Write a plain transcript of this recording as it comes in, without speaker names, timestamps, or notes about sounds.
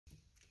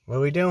What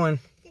are we doing?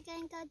 We're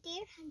gonna go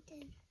deer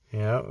hunting.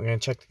 Yeah, we're gonna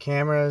check the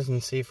cameras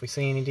and see if we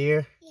see any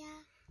deer.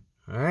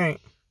 Yeah. All right.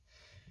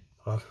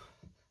 Well,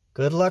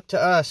 good luck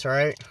to us,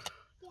 right?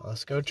 Yeah.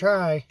 Let's go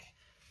try.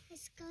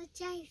 Let's go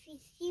try. If we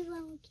see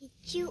one, we can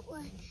shoot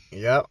one.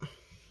 Yep.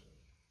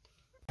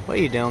 What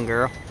are you doing,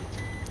 girl?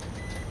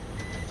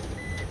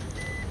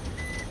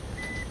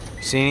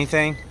 See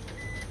anything?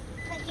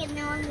 I can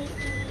only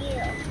see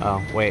you.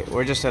 Oh, wait.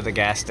 We're just at the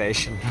gas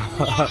station.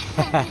 Yeah.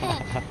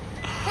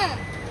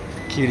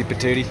 Cutie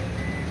patootie.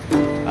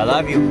 I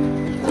love you.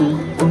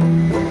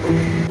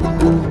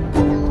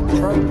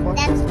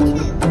 That's two.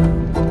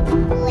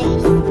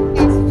 Please.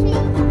 That's three.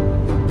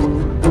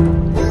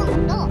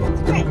 No,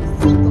 it's right.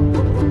 Single.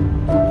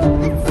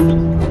 That's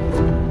single.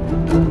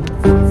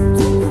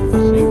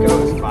 Cinco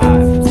is 5.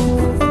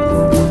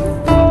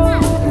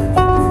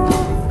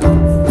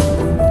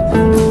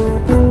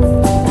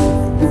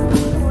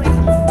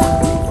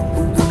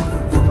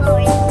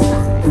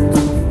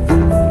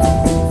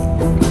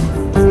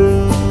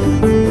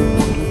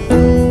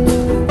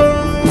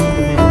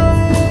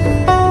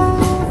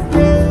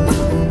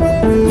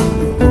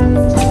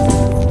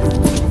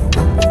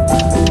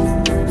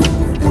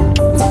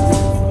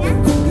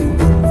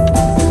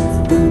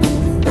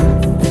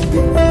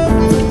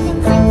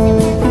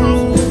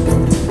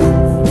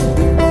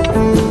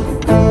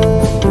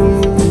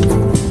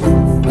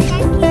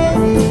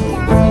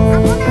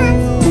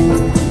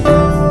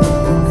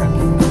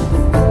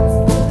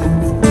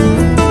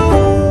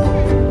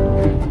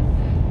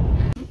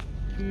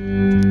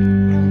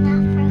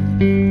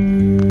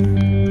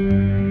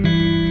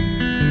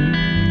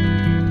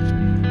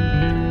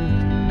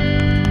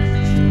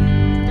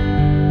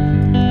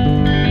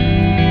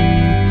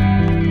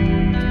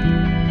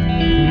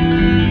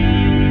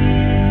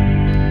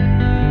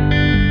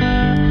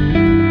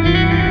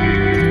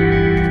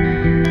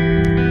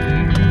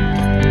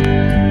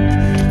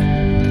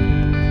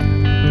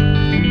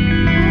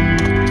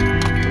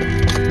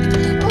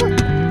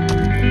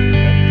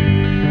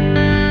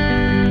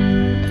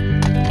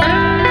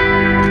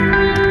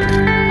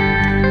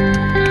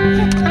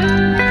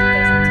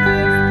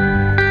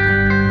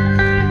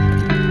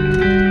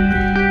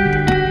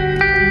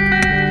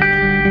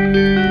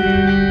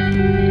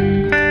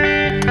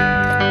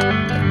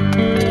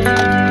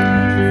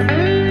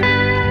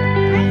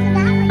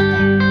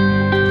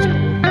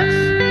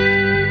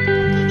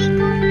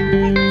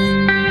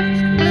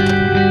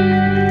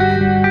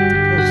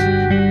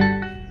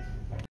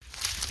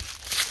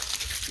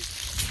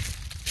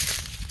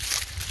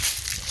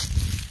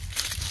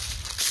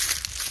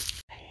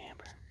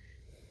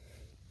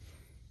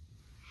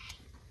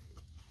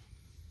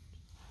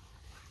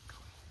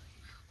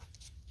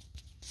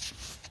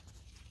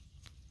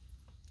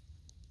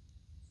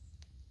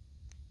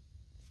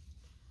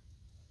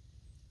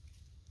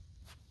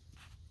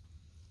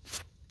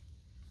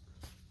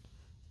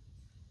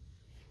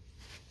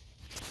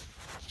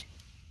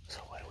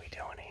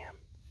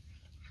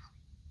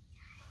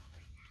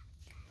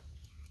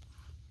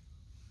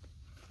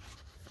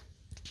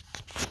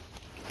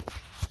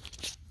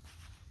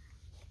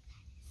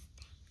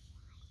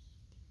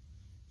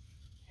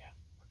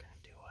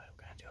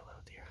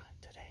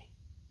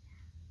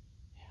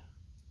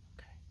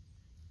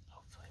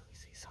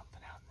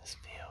 This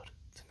field.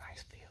 It's a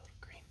nice field,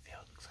 green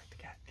field. Looks like they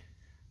got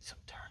some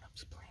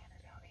turnips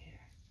planted out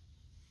here.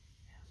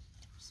 Yeah.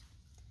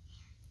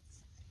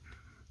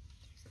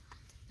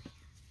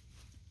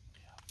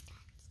 Yeah.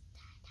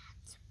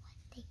 That's what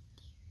they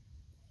do.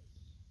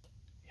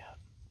 Yep.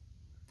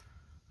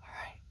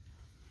 Alright.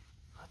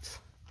 Let's,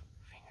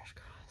 fingers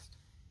crossed,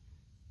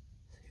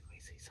 see if we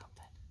see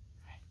something.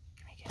 Alright,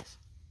 give me a kiss.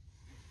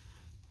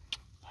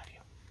 Love you.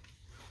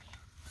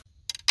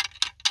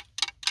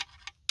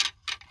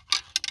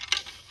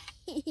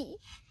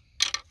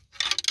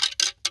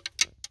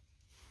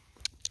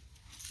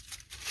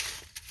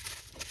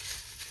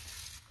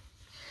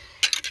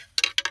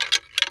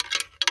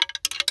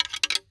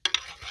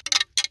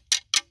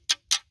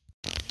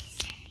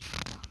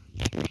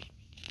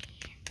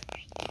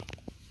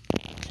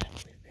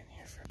 We've been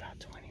here for about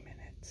 20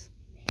 minutes.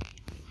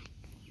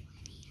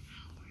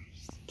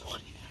 20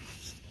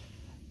 hours.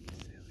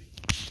 Silly.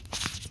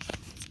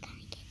 It's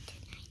gonna get to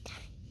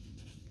nighttime.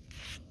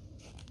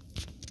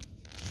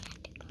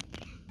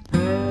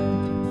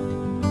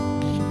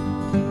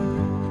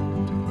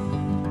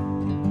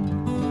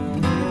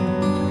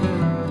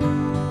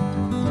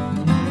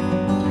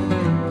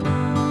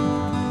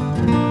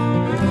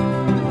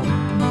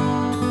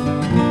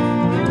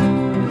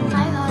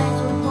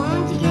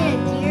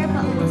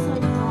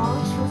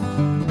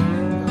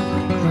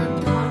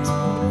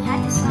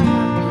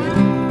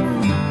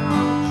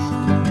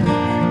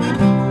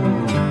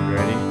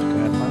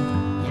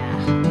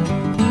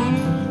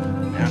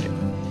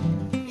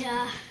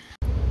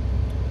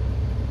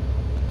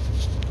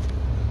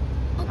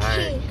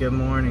 Good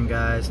morning,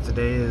 guys.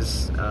 Today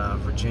is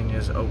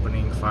Virginia's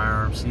opening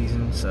firearm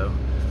season, so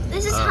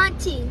this is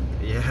hunting.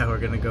 Yeah, we're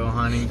gonna go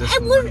hunting this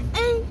morning.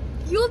 And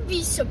you'll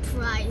be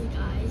surprised,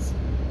 guys.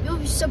 you'll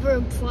be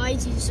super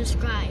surprised you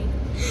subscribe.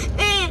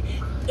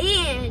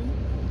 And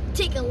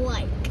take a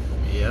like.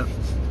 Yep.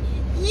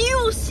 You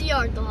will see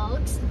our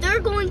dogs. They're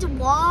going to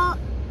walk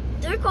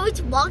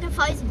and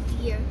find some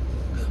deer.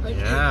 Like,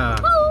 Yeah.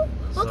 Oh,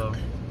 So,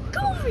 go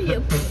over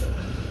here.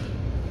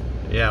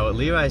 yeah, what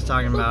Levi's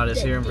talking about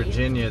is here in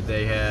Virginia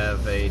they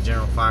have a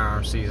general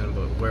firearms season,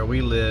 but where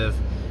we live,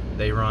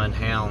 they run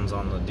hounds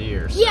on the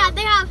deer. So Yeah,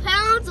 they have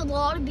hounds and a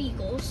lot of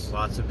beagles.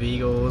 lots of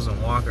beagles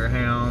and walker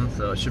hounds,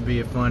 so it should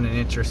be a fun and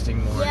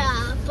interesting morning.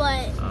 Yeah,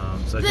 but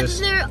So but just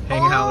they're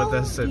hang out with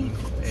all us and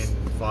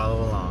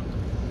follow along.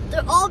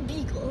 they're all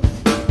beagles.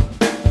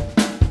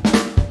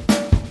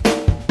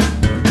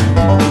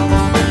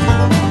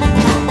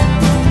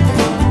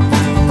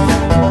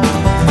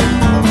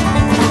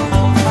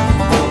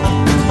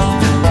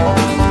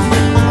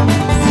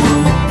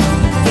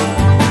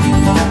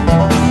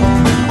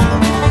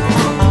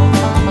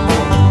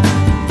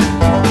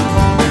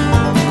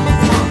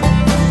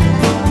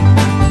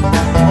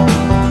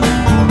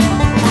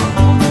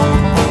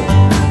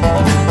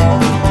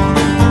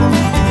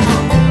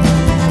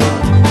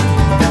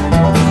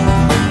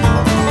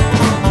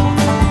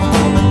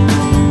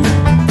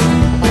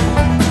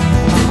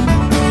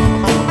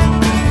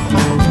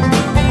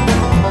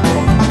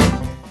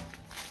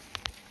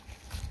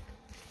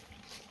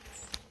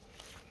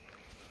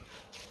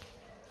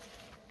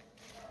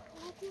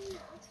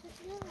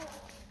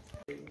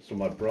 So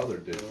my brother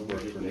did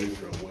work for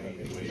nature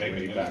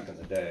way back in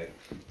the day.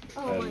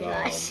 Oh And, my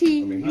gosh,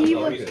 he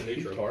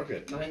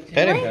target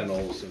Petting.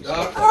 kennels and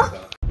stuff like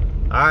that.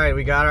 Alright,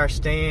 we got our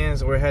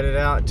stands. We're headed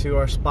out to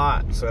our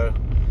spot, so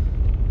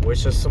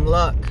wish us some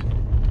luck.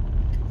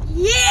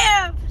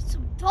 Yeah,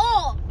 some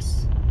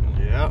dogs.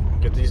 Yeah,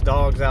 get these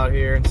dogs out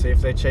here and see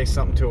if they chase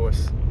something to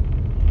us.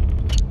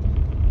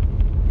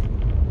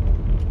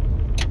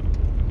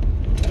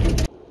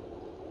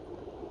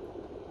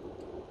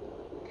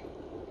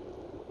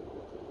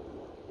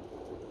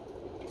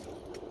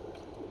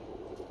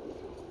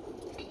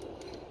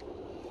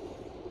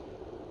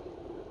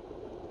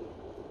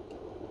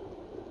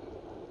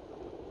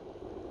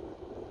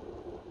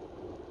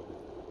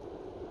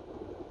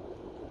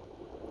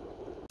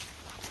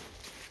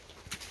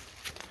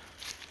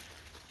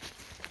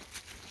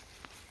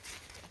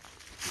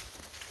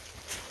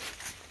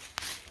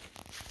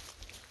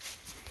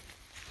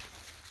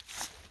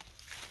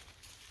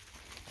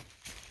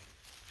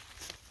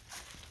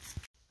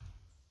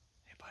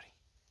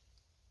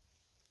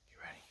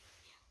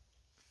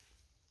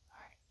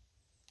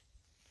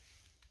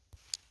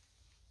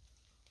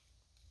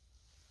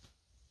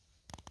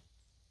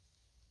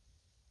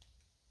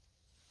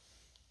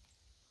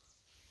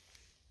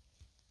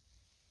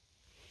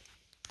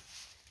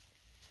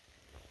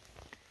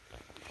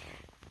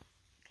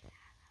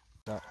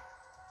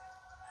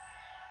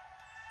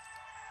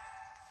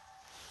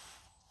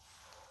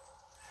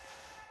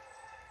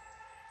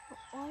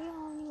 Why are you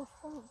on your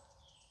phone?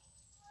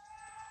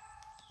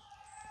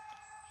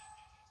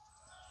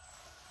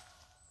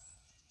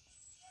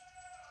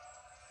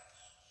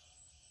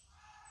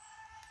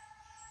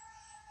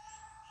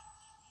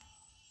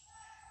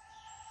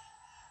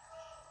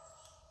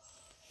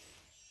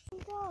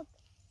 Dog.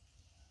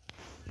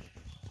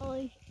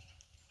 Ollie.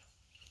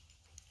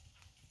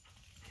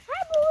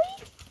 Hi,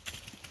 boy.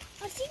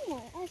 I seen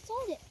one. I saw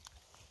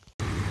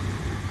it.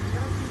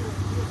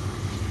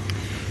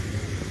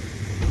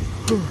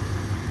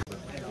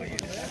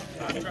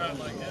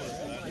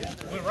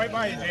 Right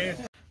by you,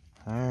 Dave.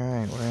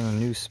 Alright, we're in a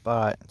new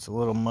spot. It's a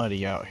little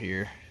muddy out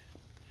here.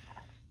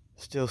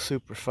 Still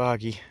super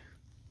foggy.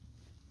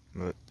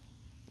 But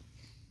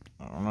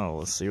I don't know,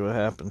 let's see what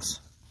happens.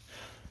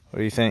 What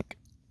do you think?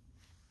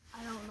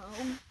 I don't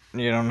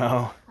know. You don't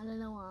know? I don't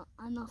know.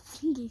 I'm not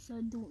thinking, so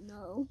I don't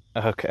know.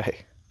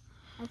 Okay.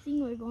 I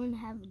think we're going to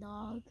have a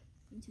dog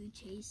into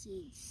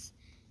chases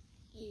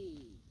a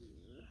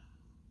deer.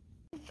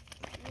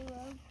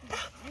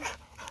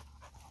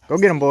 Go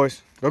get them,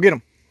 boys. Go get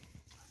them.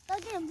 Go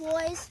get them,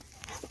 boys.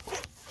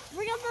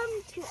 Bring them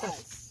to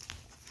us.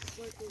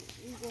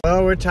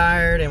 Well, we're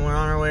tired and we're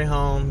on our way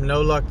home.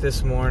 No luck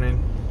this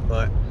morning,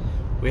 but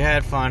we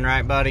had fun,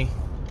 right, buddy?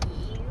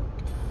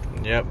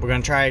 Yep, we're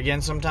gonna try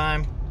again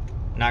sometime.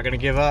 Not gonna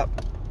give up.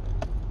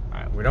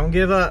 Alright, we don't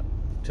give up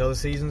till the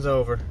season's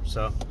over.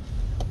 So,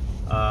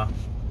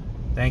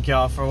 thank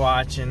y'all for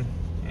watching.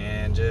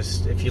 And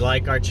just, if you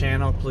like our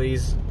channel,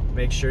 please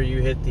make sure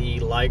you hit the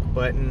like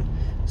button,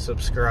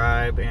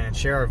 subscribe, and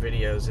share our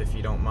videos if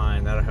you don't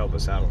mind. That'll help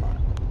us out a lot.